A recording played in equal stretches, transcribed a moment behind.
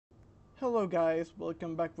Hello guys,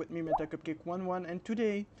 welcome back with me Meta Cupcake 11 and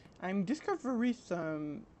today I'm discovering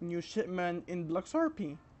some new shipment in blox.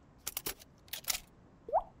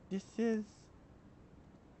 This is...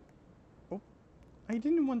 Oh, I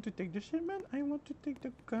didn't want to take the shipment, I want to take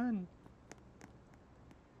the gun.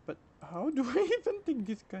 But how do I even take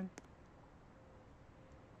this gun?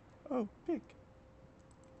 Oh, pick.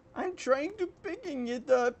 I'm trying to picking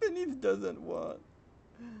it up and it doesn't want.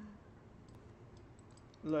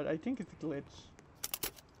 Lord, I think it's a glitch.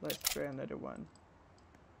 Let's try another one.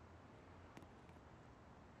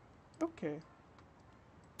 Okay.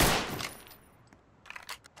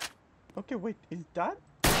 Okay, wait, is that?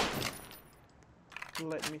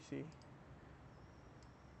 Let me see.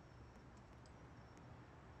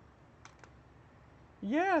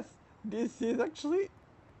 Yes, this is actually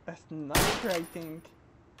a sniper, I think.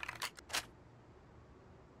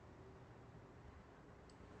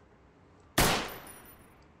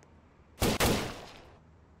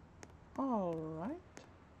 Alright.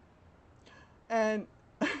 And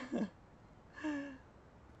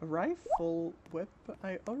rifle whip.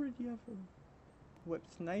 I already have a whip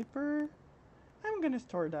sniper. I'm gonna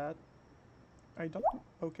store that. I don't.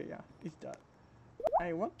 Okay, yeah, it's that.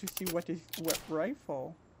 I want to see what is whip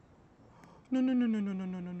rifle. No, no, no, no, no, no,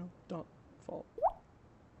 no, no, no. Don't fall.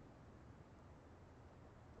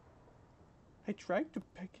 I tried to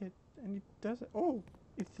pick it and it doesn't. Oh,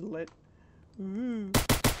 it's lit. Ooh.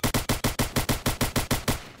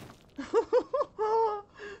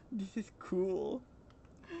 This is cool.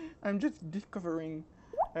 I'm just discovering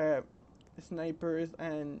snipers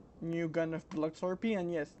and new gun of blox,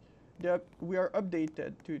 and yes, we are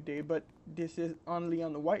updated today, but this is only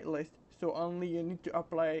on the whitelist, so only you need to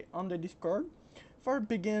apply on the Discord for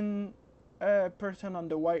begin person on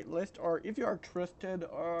the whitelist, or if you are trusted,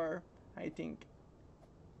 or I think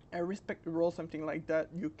a respect role, something like that,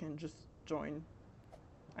 you can just join.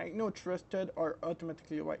 I know trusted or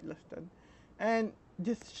automatically whitelisted. And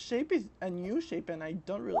this shape is a new shape and I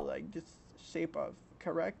don't really like this shape of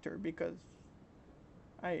character because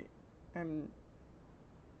I am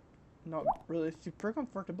not really super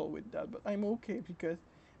comfortable with that, but I'm okay because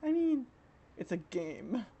I mean it's a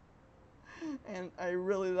game and I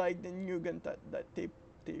really like the new gun that they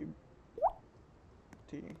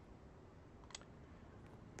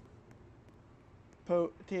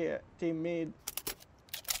made.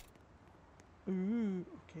 Ooh,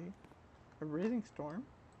 okay. A raising storm.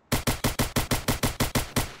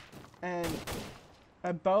 And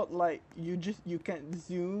about like you can't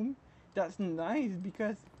zoom. That's nice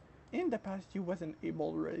because in the past you wasn't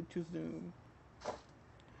able really to zoom.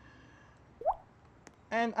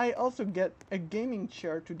 And I also get a gaming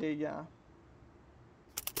chair today, yeah.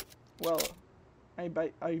 Well, I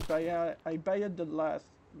buy it the last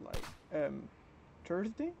like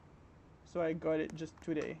Thursday, so I got it just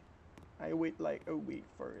today. I wait like a week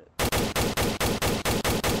for it.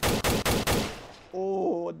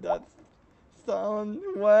 Oh, that sound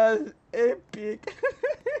was epic.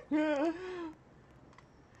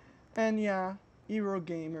 And yeah, Hero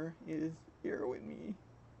Gamer is here with me.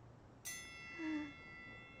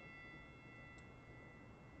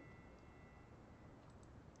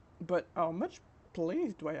 But how much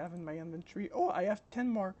plays do I have in my inventory? Oh, I have 10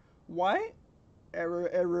 more. Why? Error,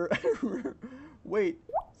 error, error. Wait,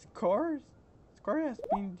 scars? Scar has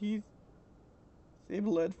been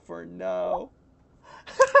disabled for now.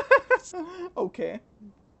 Okay.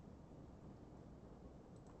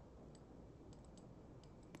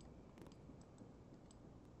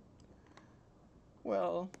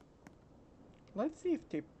 Well, let's see if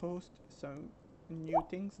they post some new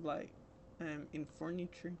things like in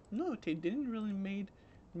furniture. No, they didn't really made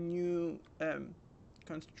new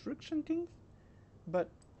construction things, but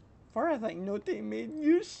far as I know they made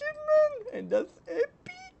new shipment and that's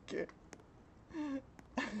epic.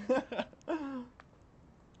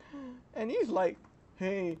 And he's like,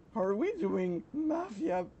 hey, are we doing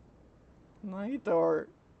Mafia Night or...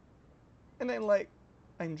 And I'm like,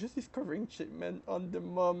 I'm just discovering shipment on the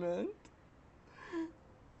moment.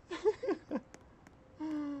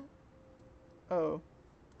 Oh,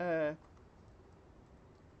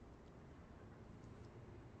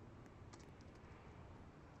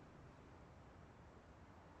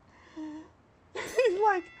 he's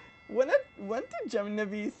like, went to Gemini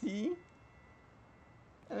VC,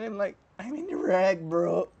 and I'm like, I'm in the rag,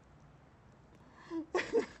 bro.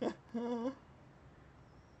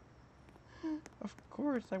 Of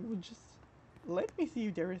course, I will just... Let me see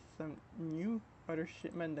if there is some new other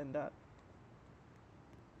shipment than that.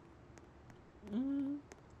 I'm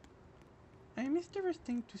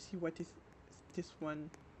interesting to see what is this one.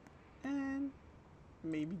 And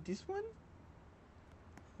maybe this one?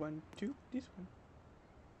 1, 2, this one.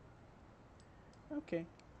 Okay,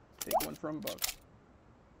 take one from box.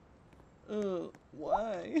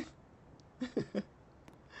 Why?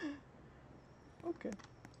 Okay.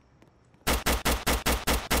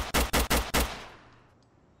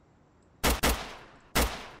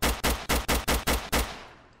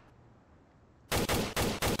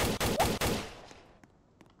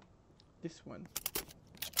 This one.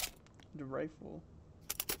 The rifle.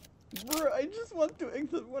 Bruh, I just want to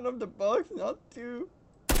exit one of the box, not two.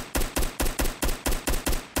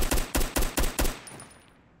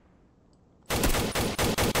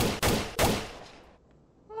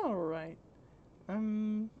 Alright.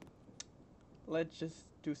 Let's just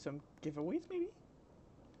do some giveaways maybe?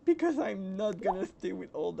 Because I'm not gonna stay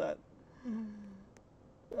with all that.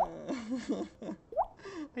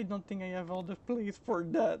 I don't think I have all the place for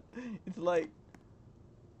that. It's like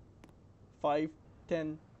 5,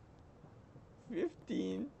 10,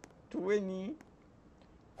 15, 20.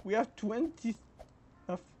 We have 20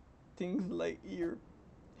 of things like here.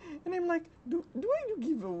 And I'm like, do I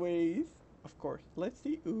do giveaways? Of course. Let's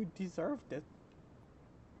see who deserved it.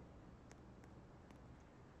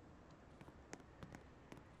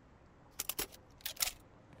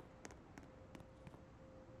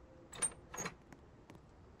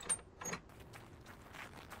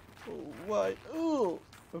 Oh, why? Oh!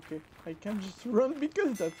 Okay, I can't just run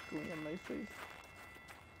because that's going on my face.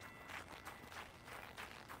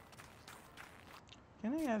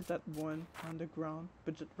 Can I have that one on the ground?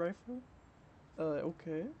 Budget rifle?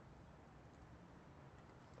 Okay.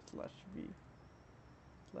 /V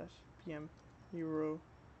 /PM hero.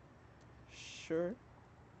 Sure.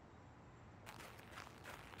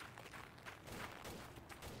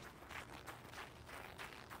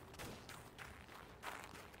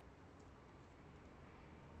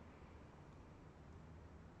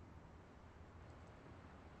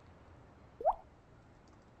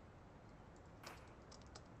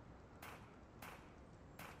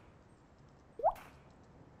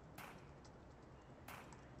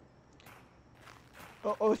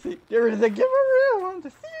 Oh, see, there is a giveaway around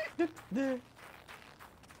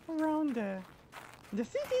around the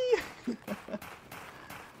city.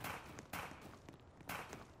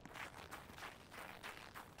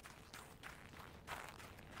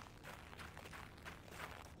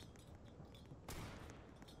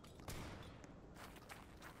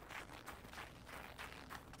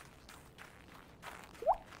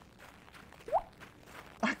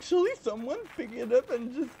 Actually, someone picked it up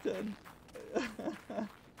and just said.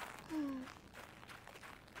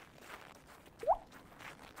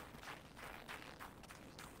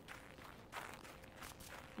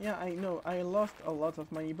 Yeah, I know, I lost a lot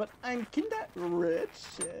of money, but I'm kinda rich.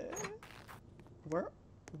 Where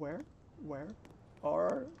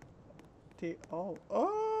are they all?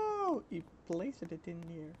 Oh, he placed it in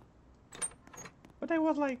here. But I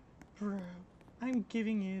was like, bro, I'm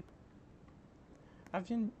giving it.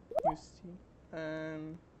 Haven't you see?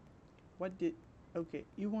 What did? Okay,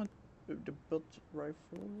 you want the built rifle?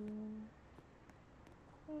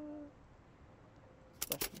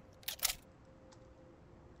 Flash me.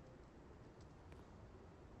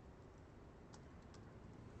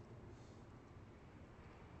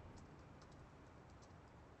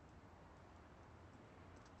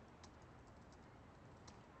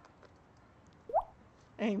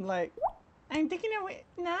 I'm like, I'm taking away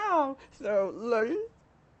now. So, Larry,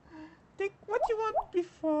 take what you want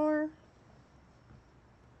before.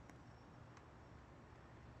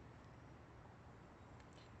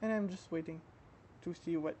 And I'm just waiting to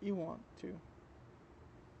see what you want to.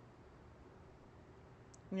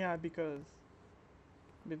 Yeah, because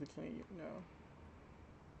basically, you know.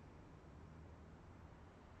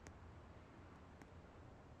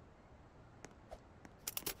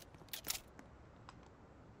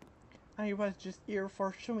 I was just here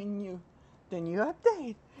for showing you the new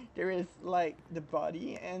update. There is like the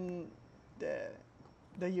body and the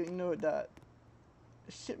you know that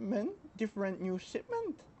shipment, different new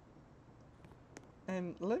shipment.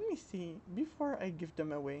 And let me see before I give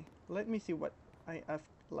them away. Let me see what I have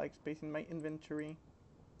like space in my inventory.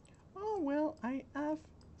 Oh well, I have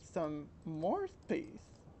some more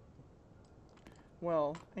space.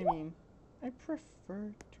 Well, I mean, I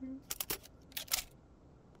prefer to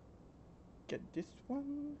get this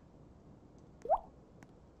one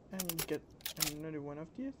and get another one of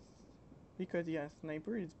these because yeah,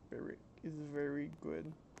 sniper is very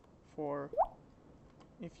good for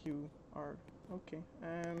if you are okay.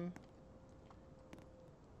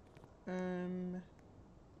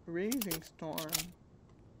 Raising storm,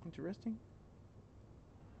 interesting.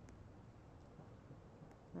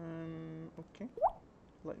 Okay.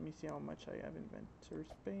 Let me see how much I have inventory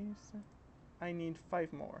space. I need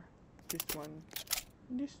 5 more. This one.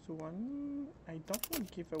 This one. I don't want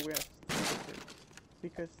to give away a secret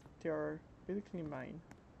because they are basically mine.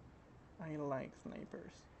 I like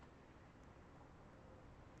snipers.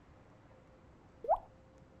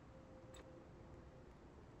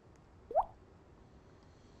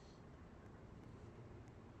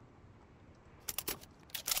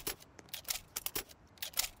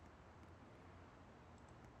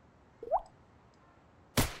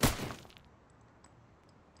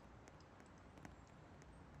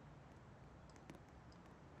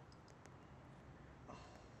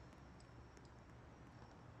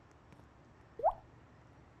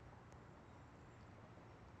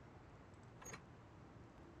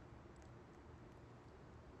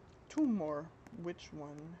 Two more. Which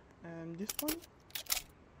one? This one?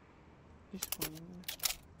 This one?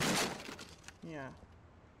 Yeah.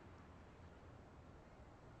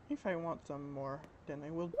 If I want some more, then I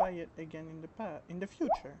will buy it again in the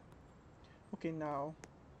future. Okay, now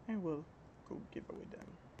I will go give away them.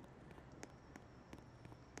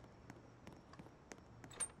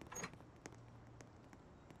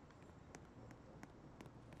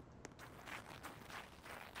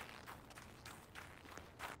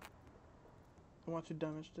 Want to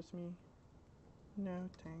damage this me? No,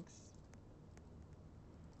 thanks.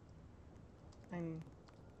 I'm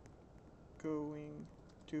going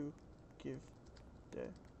to give the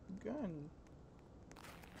gun.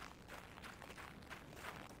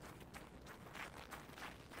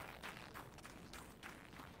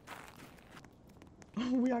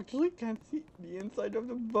 We actually can't see the inside of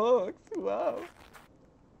the box. Wow.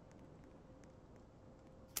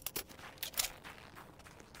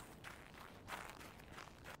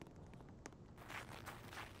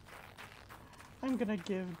 I'm gonna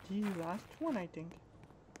give the last one, I think.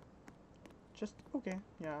 Just, okay,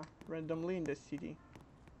 yeah, randomly in the city.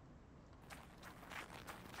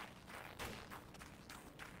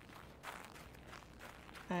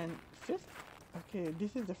 And 5th, okay,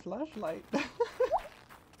 this is the flashlight.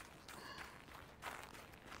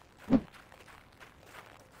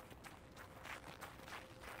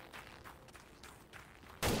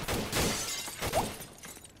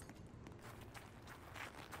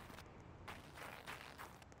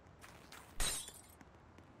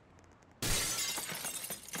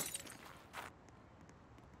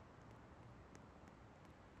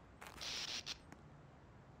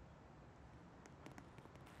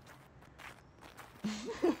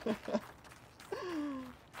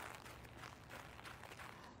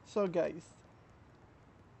 So guys,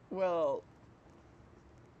 well,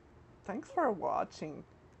 thanks for watching.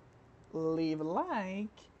 Leave a like,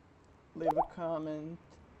 leave a comment,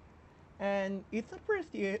 and it's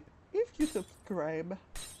appreciated if you subscribe.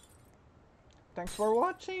 Thanks for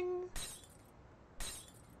watching,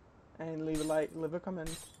 and leave a like, leave a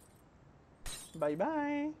comment. Bye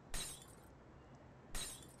bye.